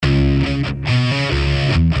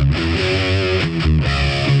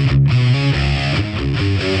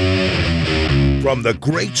From the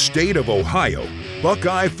great state of Ohio,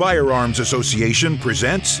 Buckeye Firearms Association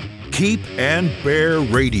presents Keep and Bear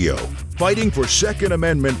Radio, fighting for Second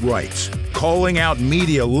Amendment rights, calling out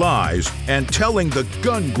media lies, and telling the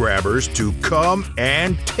gun grabbers to come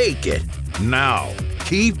and take it. Now,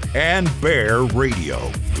 Keep and Bear Radio.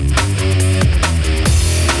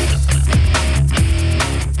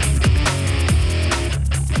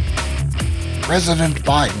 President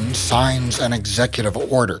Biden signs an executive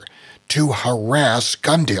order to harass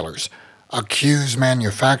gun dealers, accuse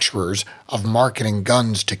manufacturers of marketing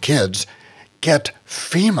guns to kids, get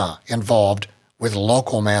FEMA involved with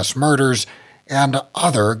local mass murders, and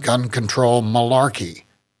other gun control malarkey.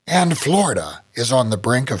 And Florida is on the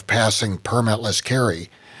brink of passing permitless carry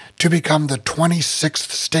to become the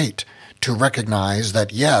 26th state to recognize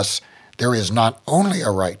that, yes, there is not only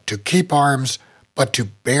a right to keep arms, but to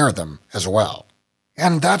bear them as well.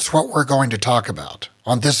 And that's what we're going to talk about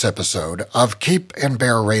on this episode of Keep and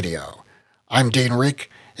Bear Radio. I'm Dean Reek,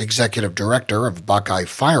 Executive Director of Buckeye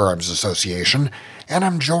Firearms Association, and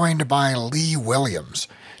I'm joined by Lee Williams,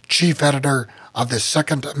 Chief Editor of the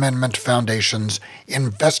Second Amendment Foundation's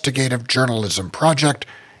Investigative Journalism Project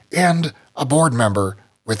and a board member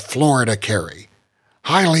with Florida Carry.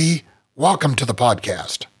 Hi, Lee. Welcome to the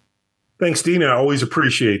podcast. Thanks, Dean. I always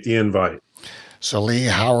appreciate the invite. So, Lee,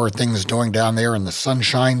 how are things doing down there in the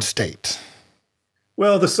Sunshine State?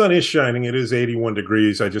 Well, the sun is shining. It is 81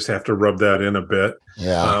 degrees. I just have to rub that in a bit,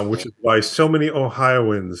 which is why so many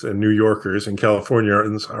Ohioans and New Yorkers and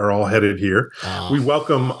Californians are all headed here. We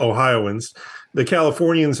welcome Ohioans. The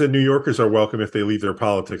Californians and New Yorkers are welcome if they leave their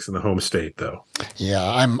politics in the home state, though. Yeah,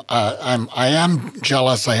 I am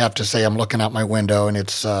jealous. I have to say, I'm looking out my window and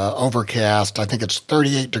it's overcast. I think it's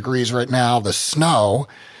 38 degrees right now. The snow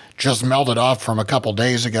just melted off from a couple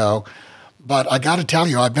days ago. But I got to tell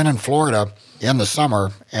you, I've been in Florida in the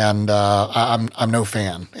summer, and I'm no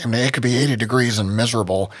fan. I mean, it could be 80 degrees and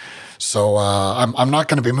miserable. So I'm not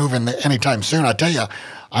going to be moving anytime soon. I tell you,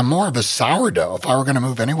 I'm more of a sourdough. If I were going to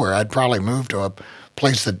move anywhere, I'd probably move to a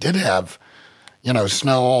place that did have,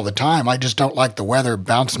 snow all the time. I just don't like the weather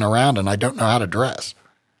bouncing around, and I don't know how to dress.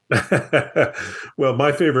 Well,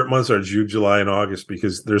 my favorite months are June, July, and August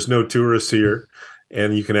because there's no tourists here,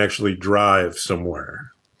 and you can actually drive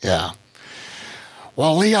somewhere. Yeah.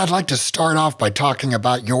 Well, Lee, I'd like to start off by talking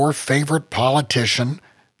about your favorite politician,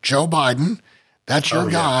 Joe Biden. That's your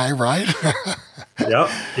guy, right?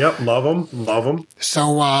 Yep. Love him.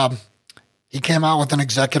 So he came out with an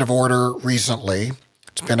executive order recently.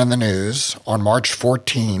 It's been in the news. On March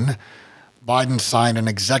 14, Biden signed an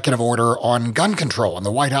executive order on gun control, and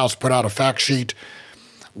the White House put out a fact sheet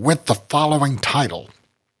with the following title: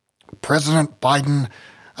 President Biden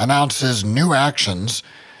announces new actions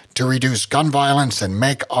to reduce gun violence and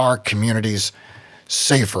make our communities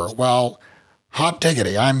safer. Well, hot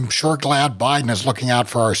diggity. I'm sure glad Biden is looking out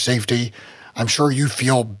for our safety. I'm sure you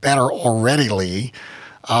feel better already, Lee.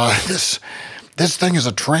 This thing is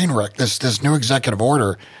a train wreck. This new executive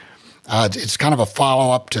order, it's kind of a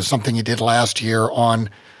follow-up to something he did last year on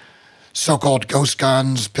so-called ghost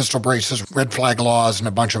guns, pistol braces, red flag laws, and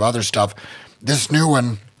a bunch of other stuff. This new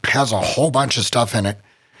one has a whole bunch of stuff in it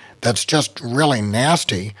that's just really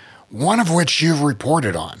nasty, one of which you've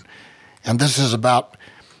reported on. And this is about,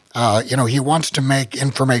 he wants to make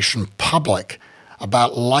information public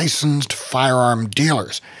about licensed firearm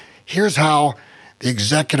dealers. Here's how the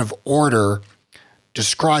executive order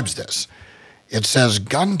describes this. It says,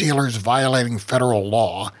 gun dealers violating federal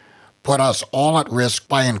law put us all at risk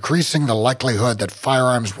by increasing the likelihood that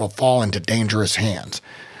firearms will fall into dangerous hands.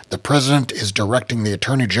 The president is directing the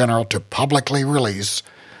Attorney General to publicly release,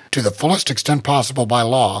 to the fullest extent possible by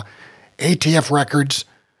law, ATF records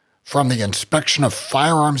from the inspection of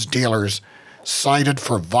firearms dealers cited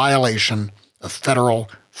for violation of federal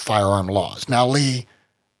firearm laws. Now, Lee,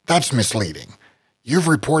 that's misleading. You've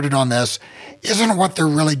reported on this. Isn't what they're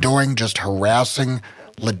really doing just harassing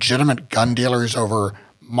legitimate gun dealers over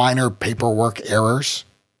minor paperwork errors?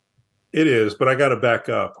 It is, but I got to back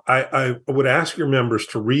up. I would ask your members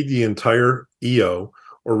to read the entire EO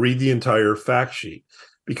or read the entire fact sheet,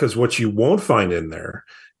 because what you won't find in there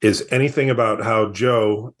is anything about how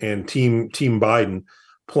Joe and Team Biden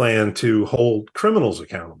plan to hold criminals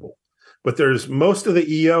accountable. But there's most of the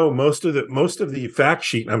EO, most of the fact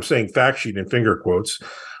sheet. I'm saying fact sheet in finger quotes,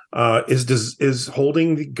 is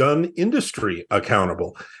holding the gun industry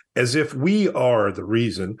accountable, as if we are the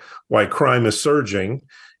reason why crime is surging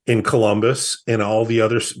in Columbus and all the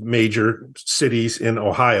other major cities in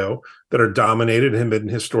Ohio that are dominated and been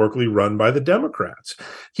historically run by the Democrats.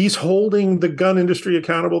 He's holding the gun industry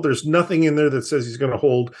accountable. There's nothing in there that says he's going to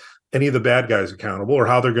hold any of the bad guys accountable or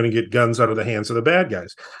how they're going to get guns out of the hands of the bad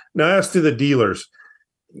guys. Now, as to the dealers,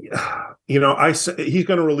 he's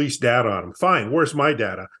going to release data on them. Fine. Where's my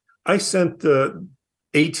data? I sent the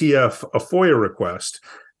ATF a FOIA request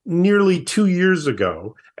nearly 2 years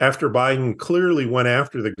ago after Biden clearly went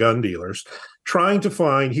after the gun dealers, trying to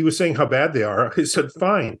find, he was saying how bad they are. I said,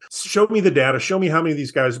 fine, show me the data. Show me how many of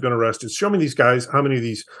these guys have been arrested. Show me these guys, how many of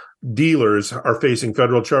these dealers are facing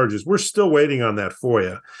federal charges. We're still waiting on that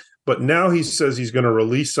FOIA. But now he says he's going to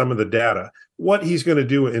release some of the data. What he's going to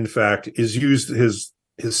do, in fact, is use his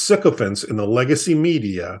sycophants in the legacy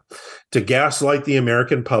media to gaslight the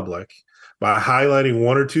American public by highlighting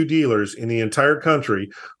one or two dealers in the entire country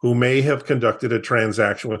who may have conducted a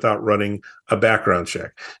transaction without running a background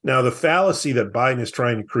check. Now, the fallacy that Biden is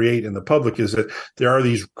trying to create in the public is that there are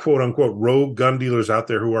these quote unquote rogue gun dealers out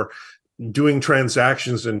there who are doing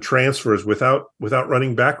transactions and transfers without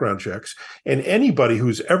running background checks. And anybody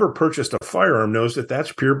who's ever purchased a firearm knows that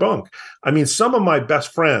that's pure bunk. I mean, some of my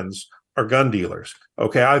best friends are gun dealers.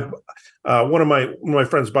 Okay, one of my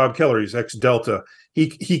friends, Bob Keller, he's ex-Delta.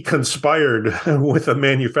 He conspired with a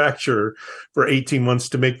manufacturer for 18 months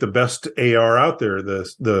to make the best AR out there,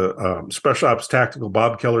 the Special Ops Tactical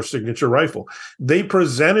Bob Keller signature rifle. They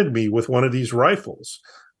presented me with one of these rifles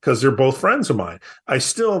because they're both friends of mine.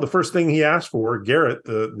 The first thing he asked for, Garrett,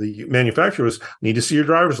 the manufacturer, was, need to see your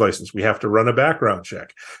driver's license. We have to run a background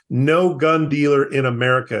check. No gun dealer in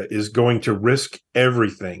America is going to risk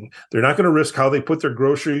everything. They're not going to risk how they put their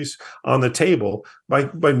groceries on the table by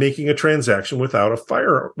making a transaction without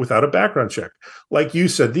a background check. Like you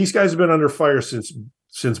said, these guys have been under fire since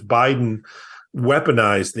Biden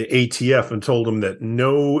weaponized the ATF and told them that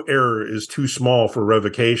no error is too small for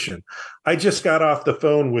revocation. I just got off the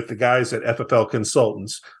phone with the guys at FFL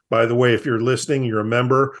Consultants. By the way, if you're listening, you're a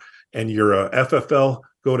member and you're a FFL,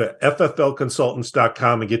 go to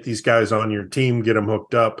fflconsultants.com and get these guys on your team, get them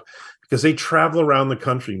hooked up, because they travel around the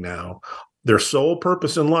country now. Their sole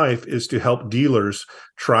purpose in life is to help dealers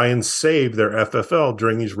try and save their FFL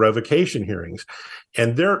during these revocation hearings.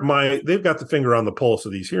 And they've got the finger on the pulse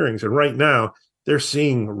of these hearings. And right now, they're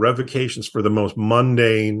seeing revocations for the most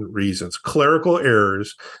mundane reasons. Clerical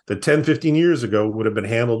errors that 10, 15 years ago would have been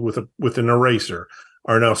handled with an eraser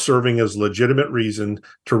are now serving as legitimate reason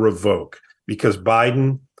to revoke. Because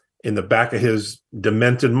Biden, in the back of his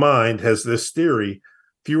demented mind, has this theory: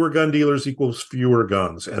 fewer gun dealers equals fewer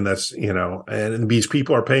guns. And that's, and these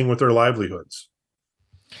people are paying with their livelihoods.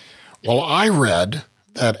 Well, I read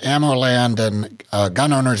that AmmoLand and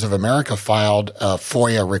Gun Owners of America filed a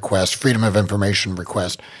FOIA request, Freedom of Information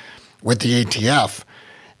request, with the ATF,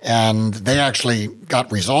 and they actually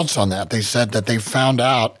got results on that. They said that they found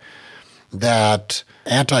out that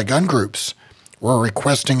anti-gun groups were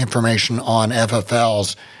requesting information on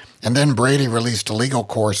FFLs, and then Brady released a legal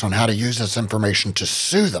course on how to use this information to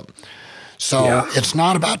sue them. So It's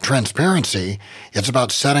not about transparency. It's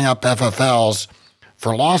about setting up FFLs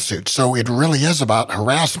for lawsuits. So it really is about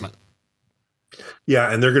harassment.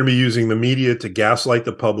 Yeah, and they're going to be using the media to gaslight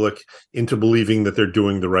the public into believing that they're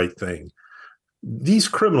doing the right thing. These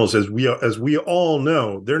criminals, as we all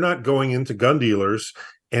know, they're not going into gun dealers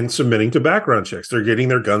and submitting to background checks. They're getting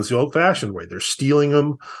their guns the old-fashioned way. They're stealing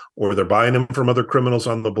them, or they're buying them from other criminals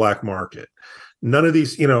on the black market. None of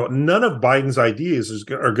Biden's ideas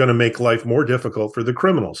are going to make life more difficult for the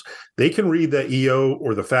criminals. They can read the EO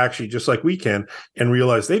or the fact sheet just like we can and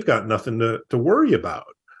realize they've got nothing to worry about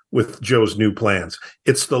with Joe's new plans.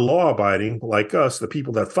 It's the law-abiding, like us, the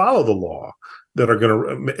people that follow the law, that are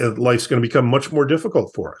life's going to become much more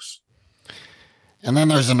difficult for us. And then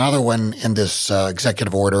there's another one in this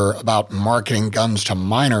executive order about marketing guns to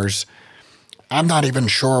minors. I'm not even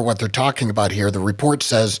sure what they're talking about here. The report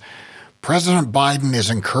says President Biden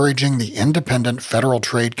is encouraging the Independent Federal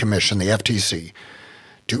Trade Commission, the FTC,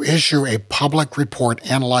 to issue a public report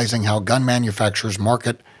analyzing how gun manufacturers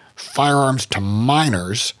market firearms to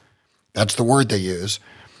minors, that's the word they use,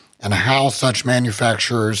 and how such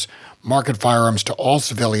manufacturers market firearms to all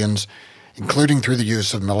civilians, including through the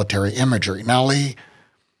use of military imagery. Now, Lee,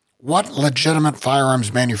 what legitimate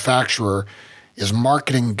firearms manufacturer is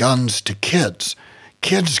marketing guns to kids?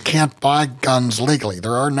 Kids can't buy guns legally.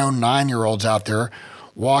 There are no 9-year-olds out there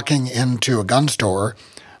walking into a gun store,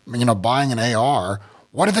 buying an AR.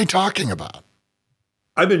 What are they talking about?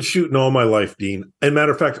 I've been shooting all my life, Dean. And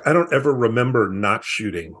matter of fact, I don't ever remember not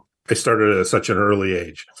shooting. I started at such an early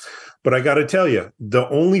age. But I got to tell you, the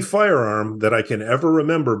only firearm that I can ever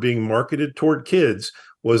remember being marketed toward kids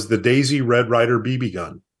was the Daisy Red Ryder BB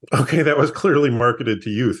gun. Okay, that was clearly marketed to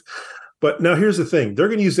youth. But now here's the thing. They're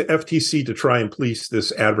going to use the FTC to try and police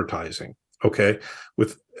this advertising. Okay,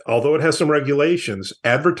 although it has some regulations,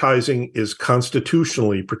 advertising is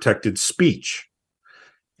constitutionally protected speech.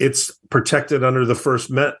 It's protected under the First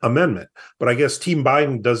Amendment. But I guess Team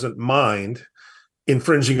Biden doesn't mind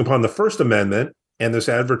infringing upon the First Amendment and this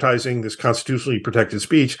advertising, this constitutionally protected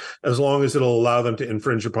speech, as long as it'll allow them to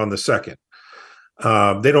infringe upon the second.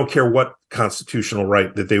 They don't care what constitutional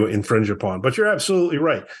right that they infringe upon. But you're absolutely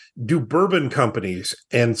right. Do bourbon companies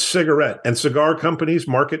and cigarette and cigar companies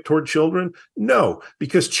market toward children? No,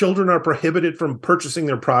 because children are prohibited from purchasing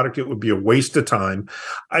their product. It would be a waste of time.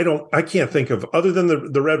 I can't think of, other than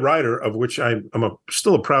the Red Ryder, of which I'm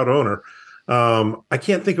still a proud owner. I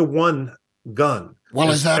can't think of one gun. Well,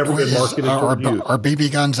 are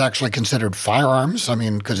BB guns actually considered firearms? I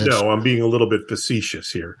mean, because no, I'm being a little bit facetious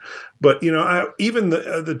here, but even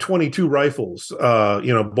the 22 rifles,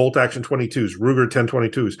 bolt action 22s, Ruger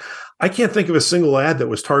 1022s, I can't think of a single ad that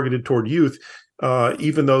was targeted toward youth,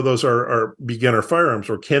 even though those are beginner firearms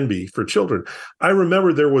or can be for children. I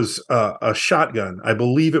remember there was a shotgun, I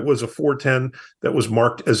believe it was a 410, that was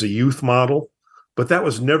marked as a youth model. But that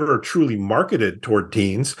was never truly marketed toward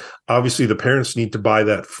teens. Obviously, the parents need to buy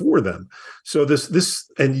that for them. So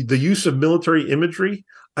this and the use of military imagery,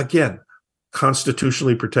 again,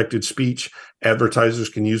 constitutionally protected speech. Advertisers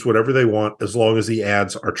can use whatever they want as long as the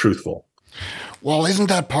ads are truthful. Well, isn't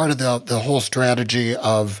that part of the whole strategy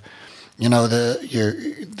of,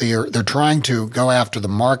 they're trying to go after the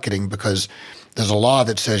marketing, because there's a law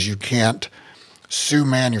that says you can't sue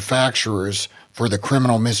manufacturers for the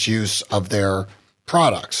criminal misuse of their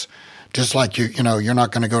products. Just like you're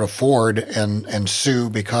not going to go to Ford and sue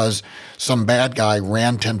because some bad guy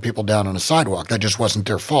ran 10 people down on a sidewalk. That just wasn't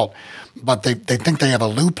their fault. But they think they have a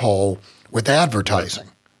loophole with advertising,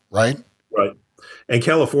 right? Right. And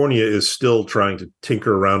California is still trying to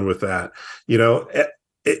tinker around with that.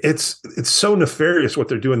 It's so nefarious what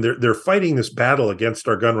they're doing. They're fighting this battle against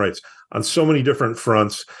our gun rights on so many different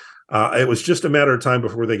fronts. It was just a matter of time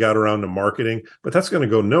before they got around to marketing, but that's going to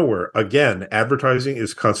go nowhere. Again, advertising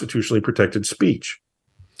is constitutionally protected speech.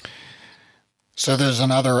 So there's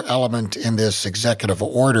another element in this executive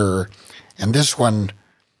order, and this one,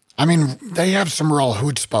 they have some real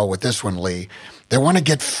chutzpah with this one, Lee. They want to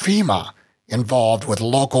get FEMA involved with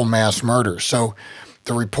local mass murders. So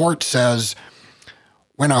the report says,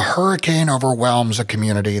 when a hurricane overwhelms a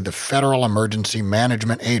community, the Federal Emergency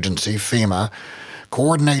Management Agency, FEMA,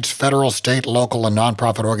 coordinates federal, state, local, and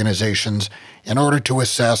nonprofit organizations in order to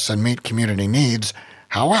assess and meet community needs.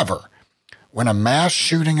 However, when a mass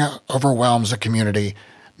shooting overwhelms a community,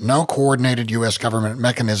 no coordinated U.S. government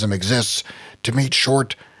mechanism exists to meet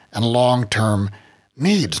short and long-term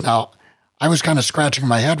needs. Now, I was kind of scratching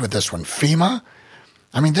my head with this one. FEMA?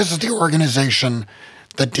 This is the organization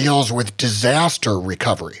that deals with disaster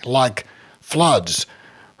recovery, like floods,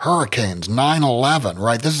 hurricanes, 9/11,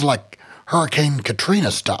 right? This is like Hurricane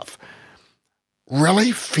Katrina stuff.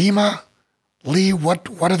 Really? FEMA? Lee, what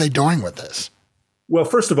are they doing with this? Well,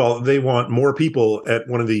 first of all, they want more people at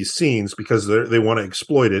one of these scenes because they want to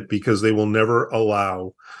exploit it, because they will never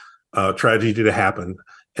allow tragedy to happen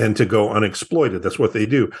and to go unexploited. That's what they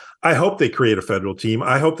do. I hope they create a federal team.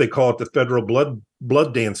 I hope they call it the Federal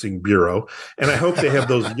Blood Dancing Bureau. And I hope they have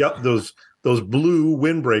those blue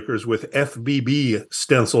windbreakers with FBB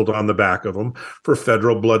stenciled on the back of them for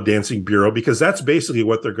Federal Blood Dancing Bureau, because that's basically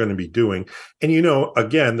what they're going to be doing. And,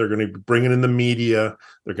 again, they're going to be bringing in the media.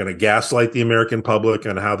 They're going to gaslight the American public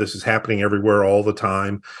on how this is happening everywhere all the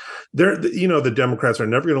time. The Democrats are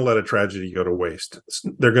never going to let a tragedy go to waste.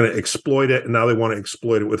 They're going to exploit it, and now they want to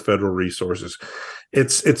exploit it with federal resources.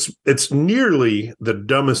 It's nearly the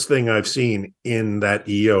dumbest thing I've seen in that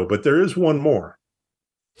EO, but there is one more.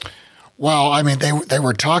 Well, they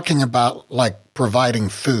were talking about providing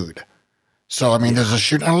food. So there's a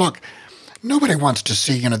shoot. And look, nobody wants to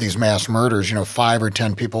see these mass murders. 5 or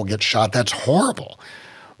 10 people get shot. That's horrible.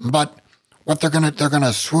 But what they're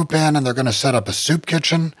gonna swoop in and they're gonna set up a soup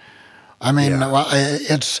kitchen.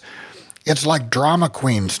 It's like drama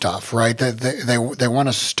queen stuff, right? They want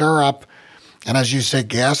to stir up, and as you say,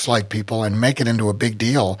 gaslight people and make it into a big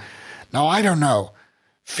deal. Now, I don't know.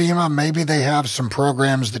 FEMA, maybe they have some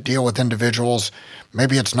programs that deal with individuals.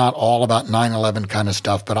 Maybe it's not all about 9/11 kind of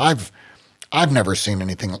stuff, but I've never seen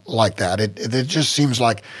anything like that. It just seems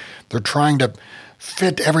like they're trying to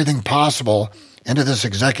fit everything possible into this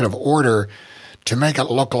executive order to make it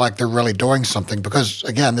look like they're really doing something. Because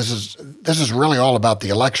again, this is really all about the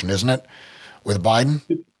election, isn't it? With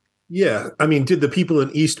Biden? Yeah. Did the people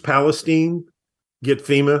in East Palestine get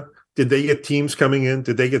FEMA Did they get teams coming in?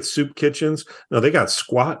 Did they get soup kitchens? No, they got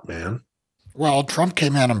squat, man. Well, Trump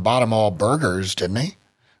came in and bought them all burgers, didn't he?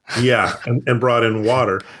 Yeah, and brought in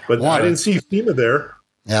water. But I didn't see FEMA there.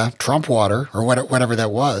 Yeah, Trump water or whatever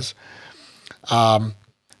that was.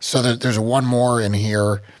 So there's one more in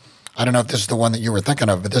here. I don't know if this is the one that you were thinking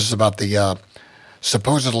of, but this is about the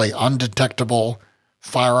supposedly undetectable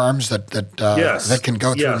firearms that can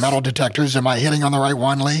go through metal detectors. Am I hitting on the right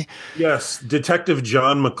one, Lee? Yes. Detective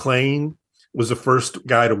John McClane was the first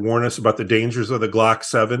guy to warn us about the dangers of the Glock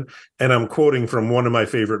 7. And I'm quoting from one of my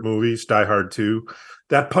favorite movies, Die Hard 2.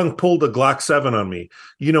 That punk pulled a Glock 7 on me.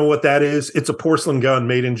 You know what that is? It's a porcelain gun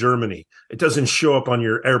made in Germany. It doesn't show up on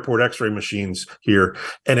your airport x-ray machines here,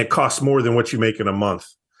 and it costs more than what you make in a month.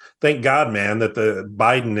 Thank God, man, that the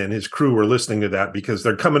Biden and his crew were listening to that, because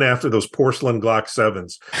they're coming after those porcelain Glock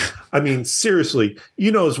 7s. I mean, seriously,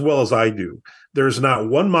 you know as well as I do, there's not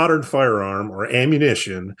one modern firearm or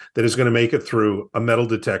ammunition that is going to make it through a metal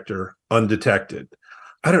detector undetected.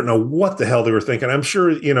 I don't know what the hell they were thinking. I'm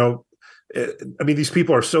sure, I mean, these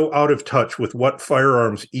people are so out of touch with what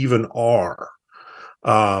firearms even are.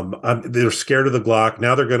 They're scared of the Glock.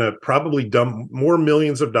 Now they're going to probably dump more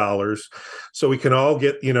millions of dollars so we can all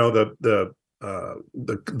get, the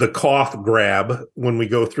cough grab when we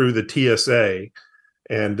go through the TSA,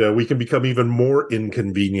 and we can become even more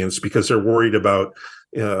inconvenienced because they're worried about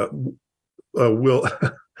they're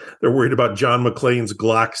worried about John McClane's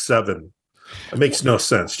Glock 7. It makes no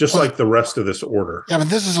sense, just like the rest of this order. Yeah, but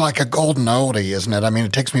this is like a golden oldie, isn't it? I mean,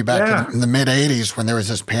 it takes me back in the mid-'80s when there was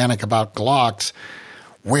this panic about Glocks,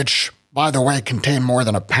 which, by the way, contain more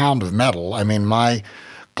than a pound of metal. I mean, my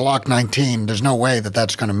Glock 19, there's no way that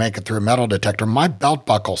that's going to make it through a metal detector. My belt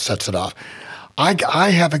buckle sets it off. I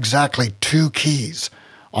have exactly 2 keys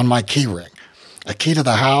on my key ring, a key to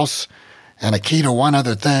the house and a key to one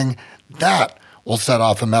other thing. That will set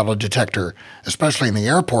off a metal detector, especially in the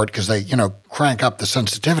airport, because they, crank up the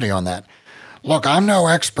sensitivity on that. Look, I'm no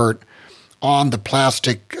expert on the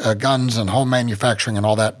plastic guns and home manufacturing and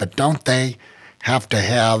all that, but don't they have to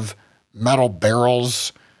have metal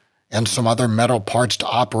barrels and some other metal parts to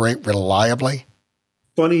operate reliably?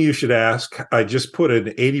 Funny you should ask. I just put an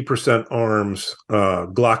 80% arms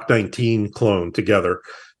Glock 19 clone together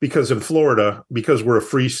because in Florida, because we're a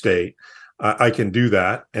free state, I can do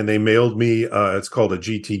that. And they mailed me, it's called a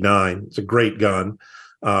GT9. It's a great gun.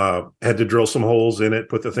 Had to drill some holes in it,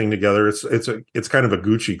 put the thing together. It's kind of a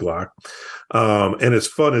Gucci Glock. And it's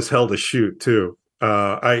fun as hell to shoot too.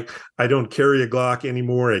 I don't carry a Glock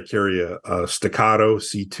anymore. I carry a Staccato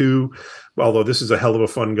C2, although this is a hell of a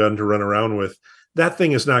fun gun to run around with. That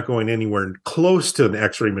thing is not going anywhere close to an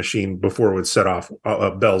x-ray machine before it would set off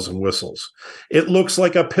bells and whistles. It looks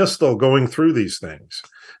like a pistol going through these things.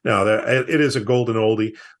 Now, it is a golden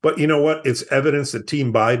oldie, but you know what? It's evidence that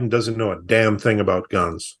Team Biden doesn't know a damn thing about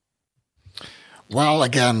guns. Well,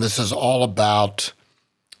 again, this is all about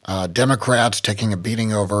Democrats taking a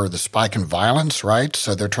beating over the spike in violence, right?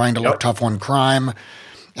 So they're trying to look tough on crime,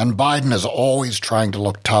 and Biden is always trying to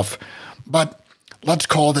look tough. But let's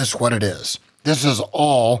call this what it is. This is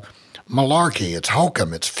all malarkey. It's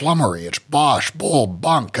hokum. It's flummery. It's bosh, bull,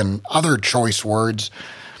 bunk, and other choice words.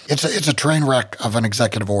 It's a train wreck of an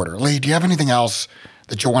executive order. Lee, do you have anything else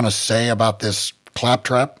that you want to say about this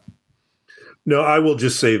claptrap? No, I will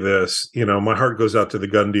just say this. My heart goes out to the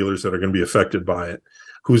gun dealers that are going to be affected by it,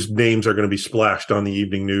 whose names are going to be splashed on the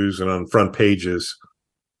evening news and on front pages.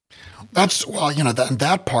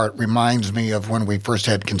 That part reminds me of when we first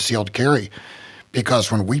had concealed carry,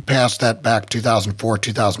 because when we passed that back 2004,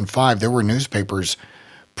 2005, there were newspapers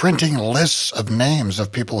printing lists of names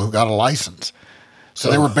of people who got a license. So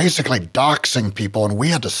they were basically doxing people, and we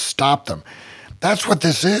had to stop them. That's what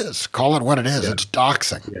this is. Call it what it is. Yeah. It's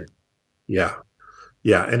doxing. Yeah.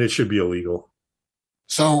 Yeah, and it should be illegal.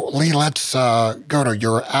 So, Lee, let's go to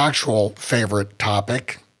your actual favorite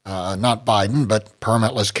topic, not Biden, but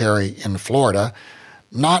permitless carry in Florida.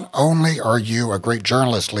 Not only are you a great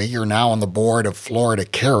journalist, Lee, you're now on the board of Florida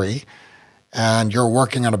Carry, and you're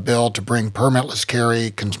working on a bill to bring permitless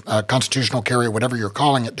carry, constitutional carry, whatever you're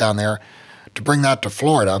calling it down there, to bring that to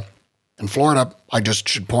Florida. And Florida, I just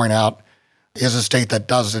should point out, is a state that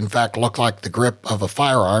does, in fact, look like the grip of a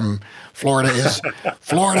firearm. Florida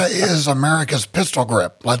is America's pistol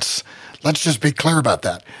grip. Let's just be clear about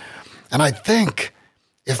that. And I think,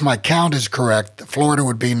 if my count is correct, Florida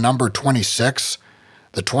would be number 26,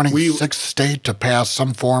 the 26th state to pass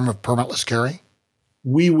some form of permitless carry.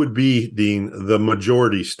 We would be the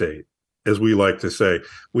majority state, as we like to say.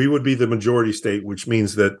 We would be the majority state, which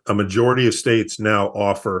means that a majority of states now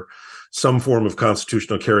offer some form of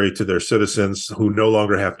constitutional carry to their citizens who no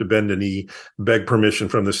longer have to bend a knee, beg permission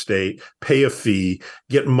from the state, pay a fee,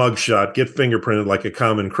 get mugshot, get fingerprinted like a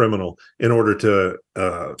common criminal in order to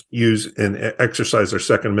use and exercise their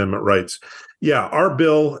Second Amendment rights. Yeah, our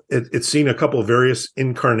bill, it's seen a couple of various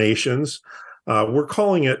incarnations. We're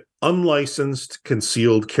calling it unlicensed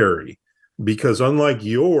concealed carry because unlike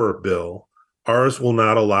your bill, ours will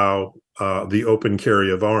not allow the open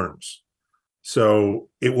carry of arms. So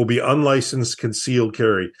it will be unlicensed concealed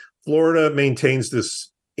carry. Florida maintains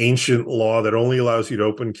this ancient law that only allows you to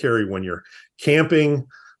open carry when you're camping,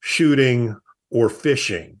 shooting, or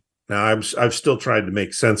fishing. Now, I've still tried to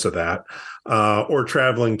make sense of that, or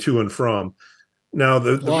traveling to and from. Now,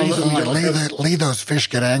 the reason Lee, those fish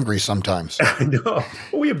get angry sometimes. I know.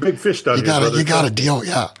 Well, we have big fish down here. You got to deal,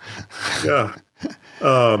 yeah. Yeah.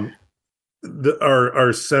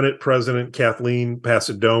 Our Senate President, Kathleen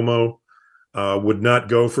Passidomo, would not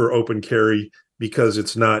go for open carry because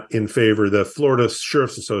it's not in favor. The Florida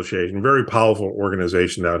Sheriff's Association, very powerful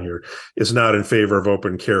organization down here, is not in favor of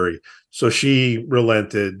open carry. So she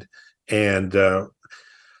relented, and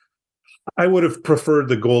I would have preferred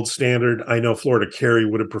the gold standard. I know Florida Carry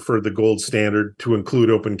would have preferred the gold standard to include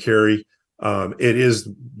open carry. It is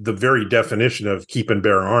the very definition of keep and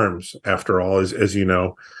bear arms, after all, as you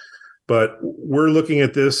know. But we're looking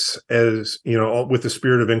at this as, with the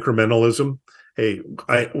spirit of incrementalism. Hey,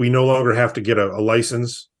 we no longer have to get a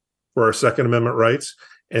license for our Second Amendment rights.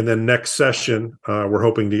 And then next session, we're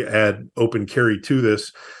hoping to add open carry to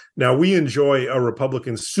this. Now, we enjoy a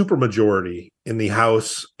Republican supermajority in the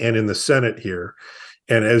House and in the Senate here.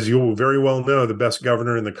 And as you will very well know, the best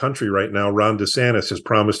governor in the country right now, Ron DeSantis, has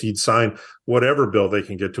promised he'd sign whatever bill they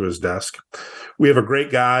can get to his desk. We have a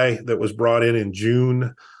great guy that was brought in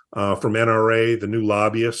June from NRA, the new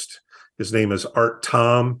lobbyist. His name is Art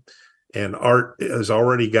Tom, and Art has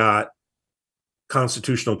already got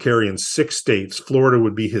constitutional carry in 6 states. Florida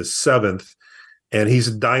would be his 7th, and he's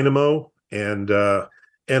a dynamo. And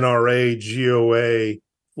NRA, GOA,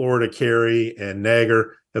 Florida Carry, and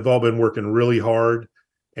NAGR have all been working really hard.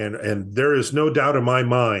 And there is no doubt in my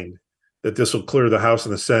mind that this will clear the House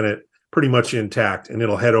and the Senate pretty much intact, and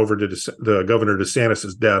it'll head over to the Governor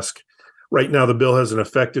DeSantis' desk. Right now, the bill has an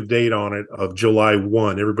effective date on it of July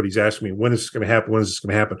 1. Everybody's asking me, when is this going to happen? When is this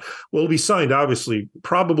going to happen? Well, it'll be signed, obviously,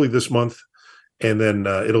 probably this month, and then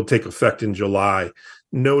it'll take effect in July.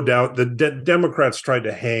 No doubt the Democrats tried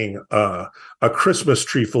to hang a Christmas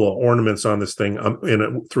tree full of ornaments on this thing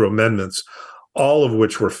through amendments, all of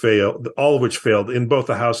which failed in both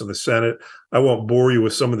the House and the Senate. I won't bore you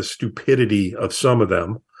with some of the stupidity of some of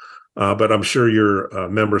them, but I'm sure your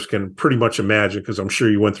members can pretty much imagine, because I'm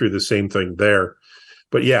sure you went through the same thing there.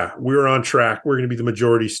 But yeah, we're on track. We're going to be the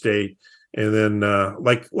majority state. And then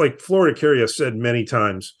like Florida Carry has said many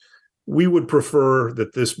times, we would prefer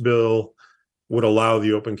that this bill would allow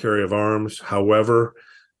the open carry of arms. However,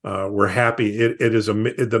 we're happy. It is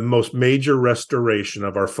the most major restoration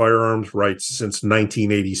of our firearms rights since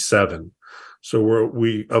 1987. So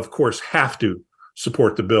we of course have to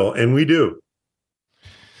support the bill, and we do.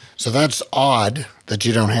 So that's odd that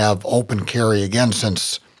you don't have open carry again,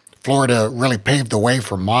 since Florida really paved the way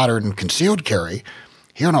for modern concealed carry.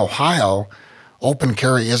 Here in Ohio, open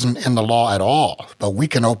carry isn't in the law at all, but we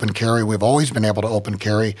can open carry. We've always been able to open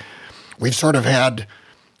carry. We've sort of had,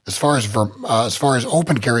 as far as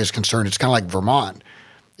open carry is concerned, it's kind of like Vermont.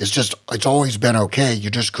 It's always been okay.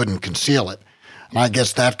 You just couldn't conceal it. And I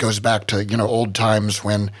guess that goes back to, old times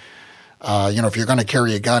when, if you're going to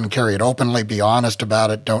carry a gun, carry it openly, be honest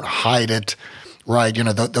about it, don't hide it, right?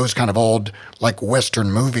 Those kind of old, like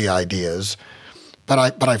Western movie ideas.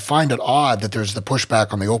 But I find it odd that there's the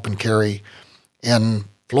pushback on the open carry in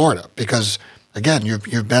Florida, because again,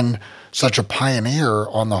 you've been such a pioneer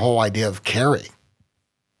on the whole idea of carry.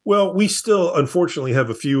 Well, we still, unfortunately, have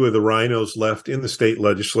a few of the rhinos left in the state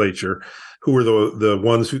legislature who were the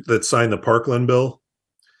ones that signed the Parkland bill,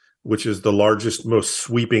 which is the largest, most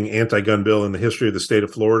sweeping anti-gun bill in the history of the state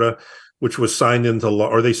of Florida, which was signed into law,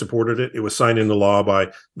 or they supported it. It was signed into law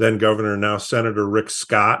by then Governor, now Senator Rick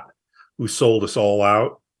Scott, who sold us all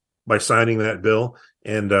out by signing that bill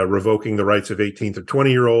and revoking the rights of 18 to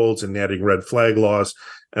 20-year-olds and adding red flag laws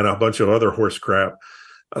and a bunch of other horse crap.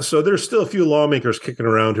 So there's still a few lawmakers kicking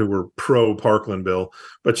around who were pro-Parkland bill.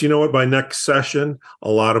 But you know what? By next session, a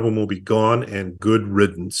lot of them will be gone, and good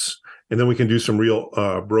riddance. And then we can do some real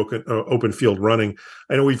open field running.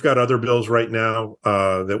 I know we've got other bills right now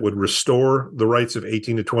that would restore the rights of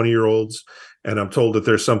 18 to 20-year-olds. And I'm told that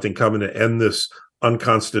there's something coming to end this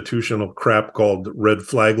unconstitutional crap called red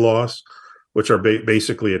flag laws, which are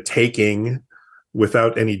basically a taking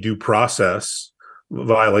without any due process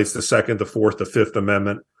violates the Second, the Fourth, the Fifth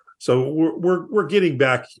Amendment. So we're getting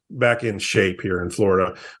back in shape here in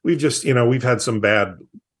Florida. We've just, we've had some bad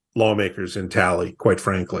lawmakers in tally, quite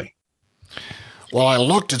frankly. Well, I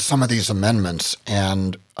looked at some of these amendments,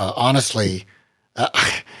 and honestly,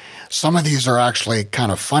 some of these are actually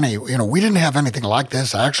kind of funny. We didn't have anything like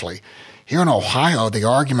this, actually. Here in Ohio, the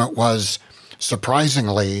argument was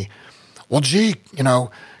surprisingly, well, gee,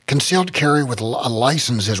 concealed carry with a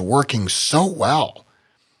license is working so well.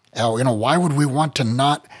 Why would we want to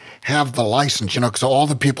not have the license? Because all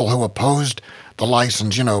the people who opposed the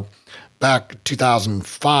license, back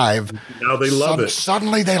 2005, now they love it.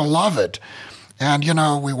 Suddenly they love it. And,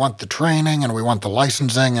 we want the training and we want the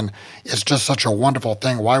licensing, and it's just such a wonderful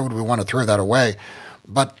thing. Why would we want to throw that away?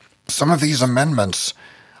 But some of these amendments,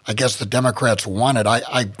 I guess the Democrats wanted.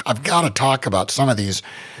 I've got to talk about some of these.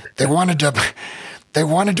 They wanted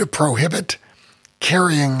to prohibit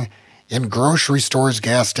carrying in grocery stores,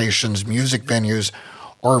 gas stations, music venues,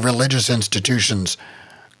 or religious institutions.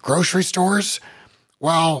 Grocery stores?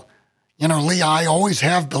 Well, Lee, I always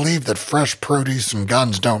have believed that fresh produce and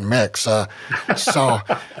guns don't mix. Because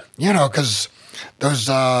those,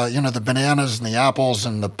 the bananas and the apples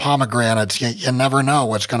and the pomegranates, you never know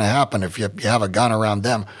what's going to happen if you have a gun around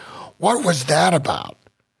them. What was that about?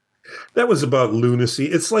 That was about lunacy.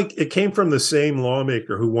 It's like it came from the same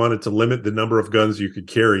lawmaker who wanted to limit the number of guns you could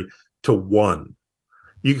carry to one.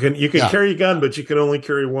 You can carry a gun, but you can only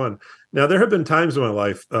carry one. Now, there have been times in my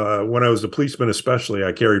life when I was a policeman, especially,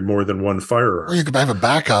 I carried more than one firearm. Or you could have a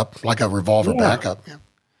backup, like a revolver backup.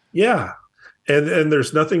 Yeah. And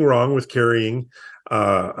there's nothing wrong with carrying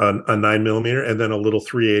a 9mm and then a little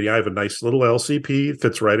 380. I have a nice little LCP. It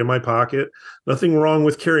fits right in my pocket. Nothing wrong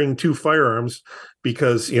with carrying two firearms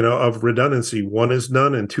because, of redundancy. One is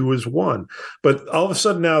none and two is one. But all of a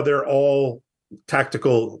sudden now they're all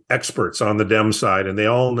tactical experts on the Dem side, and they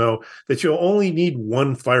all know that you'll only need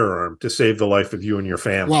one firearm to save the life of you and your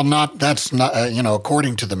family. Well, that's not,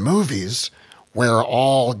 according to the movies where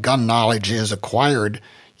all gun knowledge is acquired,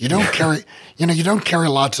 you don't carry, you don't carry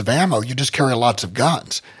lots of ammo. You just carry lots of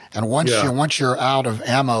guns. And once you're out of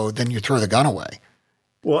ammo, then you throw the gun away.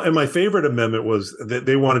 Well, and my favorite amendment was that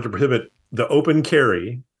they wanted to prohibit the open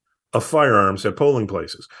carry of firearms at polling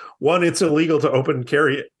places. One, it's illegal to open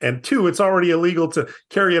carry, and two, it's already illegal to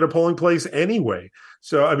carry at a polling place anyway.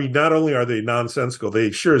 So, I mean, not only are they nonsensical,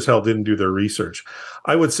 they sure as hell didn't do their research.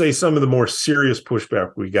 I would say some of the more serious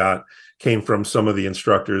pushback we got came from some of the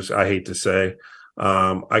instructors, I hate to say.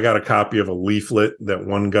 I got a copy of a leaflet that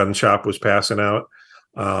one gun shop was passing out.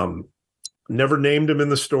 Never named them in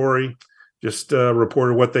the story, just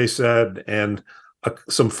reported what they said, and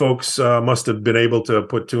some folks must have been able to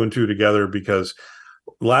put two and two together, because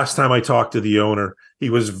last time I talked to the owner,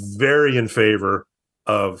 he was very in favor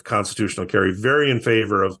of constitutional carry, very in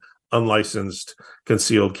favor of unlicensed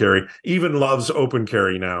concealed carry, even loves open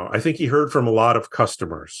carry now. I think he heard from a lot of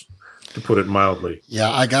customers, to put it mildly.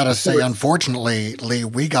 Yeah, I got to say, unfortunately, Lee,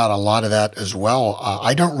 we got a lot of that as well.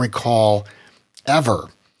 I don't recall ever,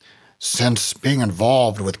 since being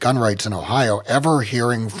involved with gun rights in Ohio, ever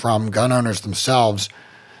hearing from gun owners themselves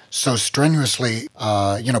so strenuously,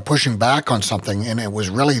 pushing back on something. And it was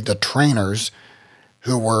really the trainers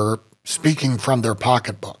who were speaking from their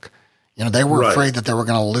pocketbook. They were afraid that they were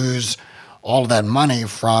going to lose all of that money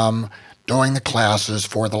from doing the classes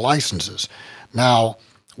for the licenses. Now,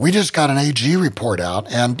 we just got an AG report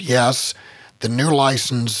out, and yes, the new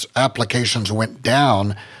license applications went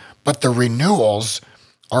down, but the renewals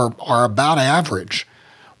are about average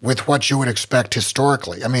with what you would expect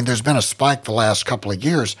historically. I mean, there's been a spike the last couple of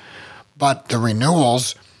years, but the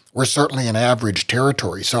renewals were certainly in average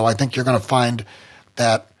territory. So I think you're going to find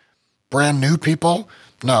that brand new people,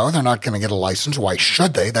 no, they're not going to get a license. Why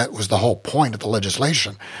should they? That was the whole point of the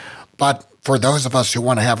legislation. But for those of us who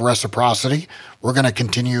want to have reciprocity, we're going to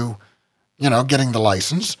continue, getting the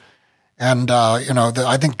license. And,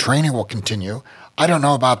 I think training will continue. I don't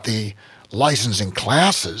know about the licensing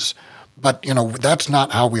classes, but, that's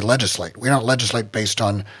not how we legislate. We don't legislate based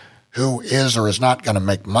on who is or is not going to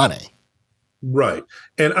make money. Right.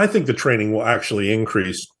 And I think the training will actually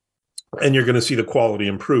increase, and you're going to see the quality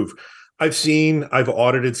improve. I've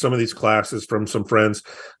audited some of these classes from some friends,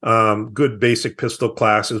 good basic pistol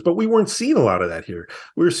classes, but we weren't seeing a lot of that here.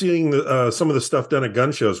 We were seeing some of the stuff done at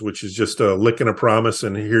gun shows, which is just a lick and a promise,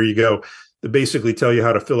 and here you go. They basically tell you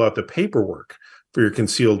how to fill out the paperwork for your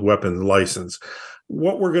concealed weapon license.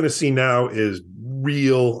 What we're going to see now is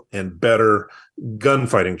real and better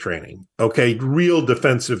gunfighting training, okay? Real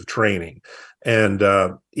defensive training, And,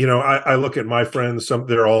 I look at my friends,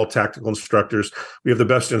 they're all tactical instructors. We have the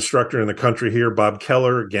best instructor in the country here, Bob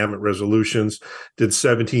Keller, Gamut Resolutions, did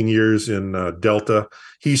 17 years in Delta.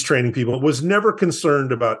 He's training people, was never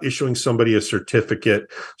concerned about issuing somebody a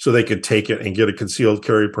certificate so they could take it and get a concealed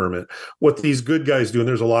carry permit. What these good guys do, and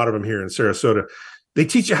there's a lot of them here in Sarasota, they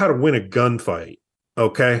teach you how to win a gunfight.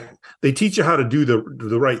 Okay. They teach you how to do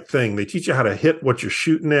the right thing. They teach you how to hit what you're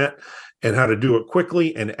shooting at and how to do it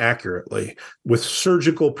quickly and accurately with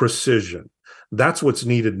surgical precision. That's what's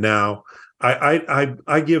needed now.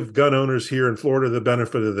 I give gun owners here in Florida the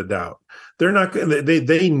benefit of the doubt. They're not.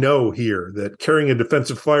 They know here that carrying a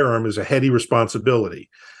defensive firearm is a heady responsibility,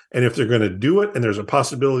 and if they're going to do it, and there's a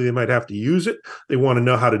possibility they might have to use it, they want to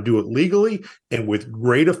know how to do it legally and with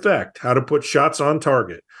great effect. How to put shots on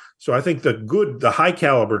target. So I think the high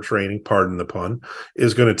caliber training, pardon the pun,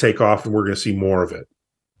 is going to take off, and we're going to see more of it.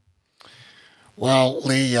 Well,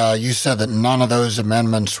 Lee, you said that none of those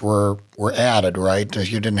amendments were added, right?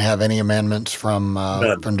 You didn't have any amendments from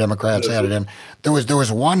Democrats added in. There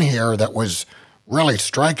was one here that was really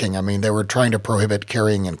striking. I mean, they were trying to prohibit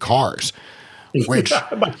carrying in cars, which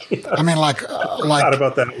I mean, like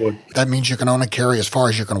about that one. That means you can only carry as far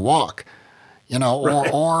as you can walk, right.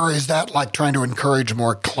 or is that like trying to encourage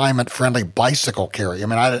more climate-friendly bicycle carry? I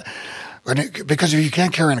mean, because if you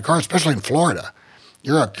can't carry in a car, especially in Florida.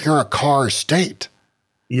 You're a car state.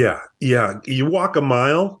 Yeah. You walk a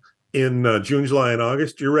mile in June, July, and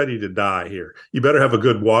August, you're ready to die here. You better have a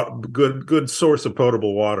good source of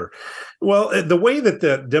potable water. Well, the way that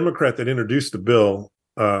the Democrat that introduced the bill,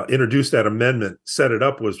 introduced that amendment, set it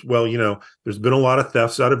up was, there's been a lot of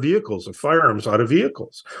thefts out of vehicles, of firearms out of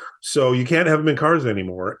vehicles. So you can't have them in cars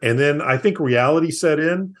anymore. And then I think reality set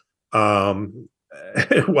in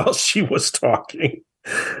while she was talking.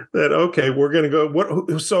 That okay, we're going to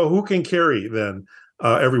go. So who can carry then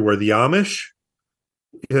everywhere? The Amish,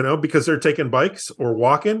 because they're taking bikes or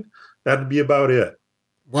walking. That'd be about it.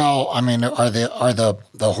 Well, I mean, are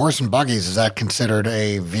the horse and buggies? Is that considered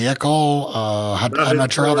a vehicle? I'm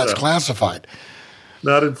not sure how that's classified.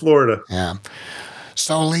 Not in Florida. Yeah.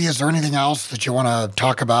 So, Lee, is there anything else that you want to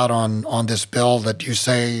talk about on this bill that you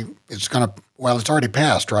say it's going to? Well, it's already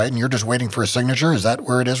passed, right? And you're just waiting for a signature. Is that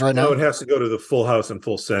where it is right now? No, it has to go to the full House and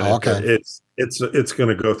full Senate. Oh, okay. It's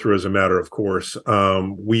going to go through as a matter of course.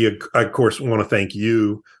 We of course want to thank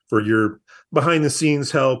you for your behind the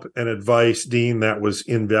scenes help and advice, Dean. That was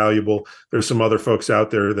invaluable. There's some other folks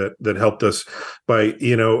out there that helped us by,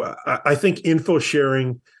 I think info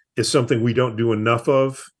sharing is something we don't do enough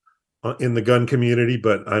of in the gun community,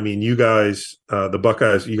 but I mean, you guys, the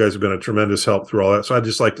Buckeyes, you guys have been a tremendous help through all that. So I'd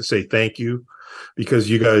just like to say thank you because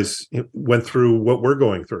you guys went through what we're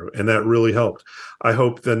going through, and that really helped. I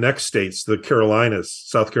hope the next states, the Carolinas,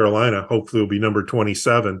 South Carolina, hopefully will be number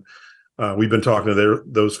 27. We've been talking to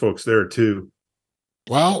those folks there too.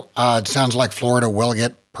 Well, it sounds like Florida will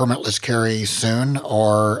get permitless carry soon,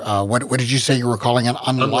 or what did you say you were calling it?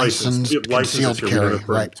 Unlicensed concealed carry,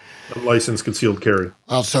 right? Unlicensed concealed carry.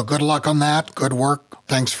 Well, so good luck on that. Good work.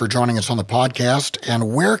 Thanks for joining us on the podcast.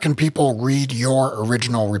 And where can people read your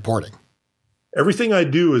original reporting? Everything I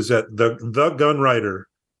do is at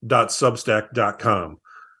thegunwriter.substack.com.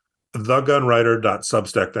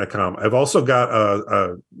 thegunwriter.substack.com. I've also got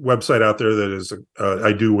a website out there that is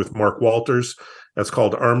I do with Mark Walters. That's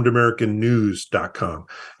called armedamericannews.com.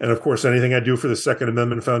 And of course, anything I do for the Second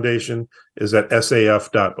Amendment Foundation is at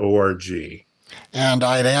saf.org. And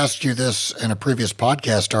I'd asked you this in a previous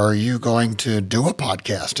podcast. Are you going to do a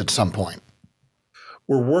podcast at some point?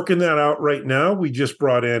 We're working that out right now. We just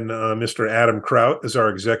brought in Mr. Adam Kraut as our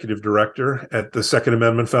executive director at the Second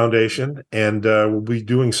Amendment Foundation, and we'll be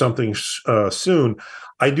doing something soon.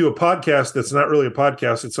 I do a podcast that's not really a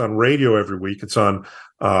podcast. It's on radio every week. It's on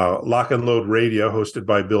Lock and Load Radio, hosted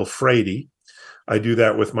by Bill Frady. I do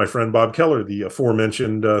that with my friend Bob Keller, the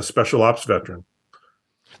aforementioned special ops veteran.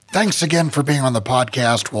 Thanks again for being on the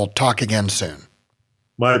podcast. We'll talk again soon.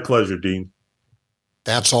 My pleasure, Dean.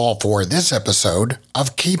 That's all for this episode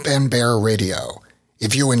of Keep and Bear Radio.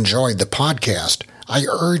 If you enjoyed the podcast, I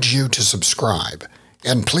urge you to subscribe.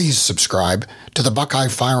 And please subscribe to the Buckeye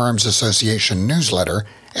Firearms Association newsletter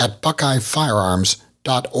at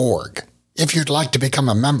buckeyefirearms.org. If you'd like to become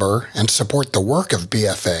a member and support the work of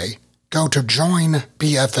BFA, go to joinbfa.org.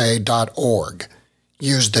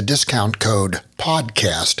 Use the discount code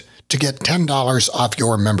PODCAST to get $10 off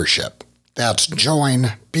your membership. That's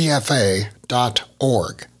joinbfa.org.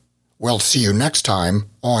 We'll see you next time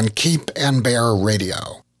on Keep and Bear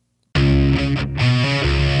Radio.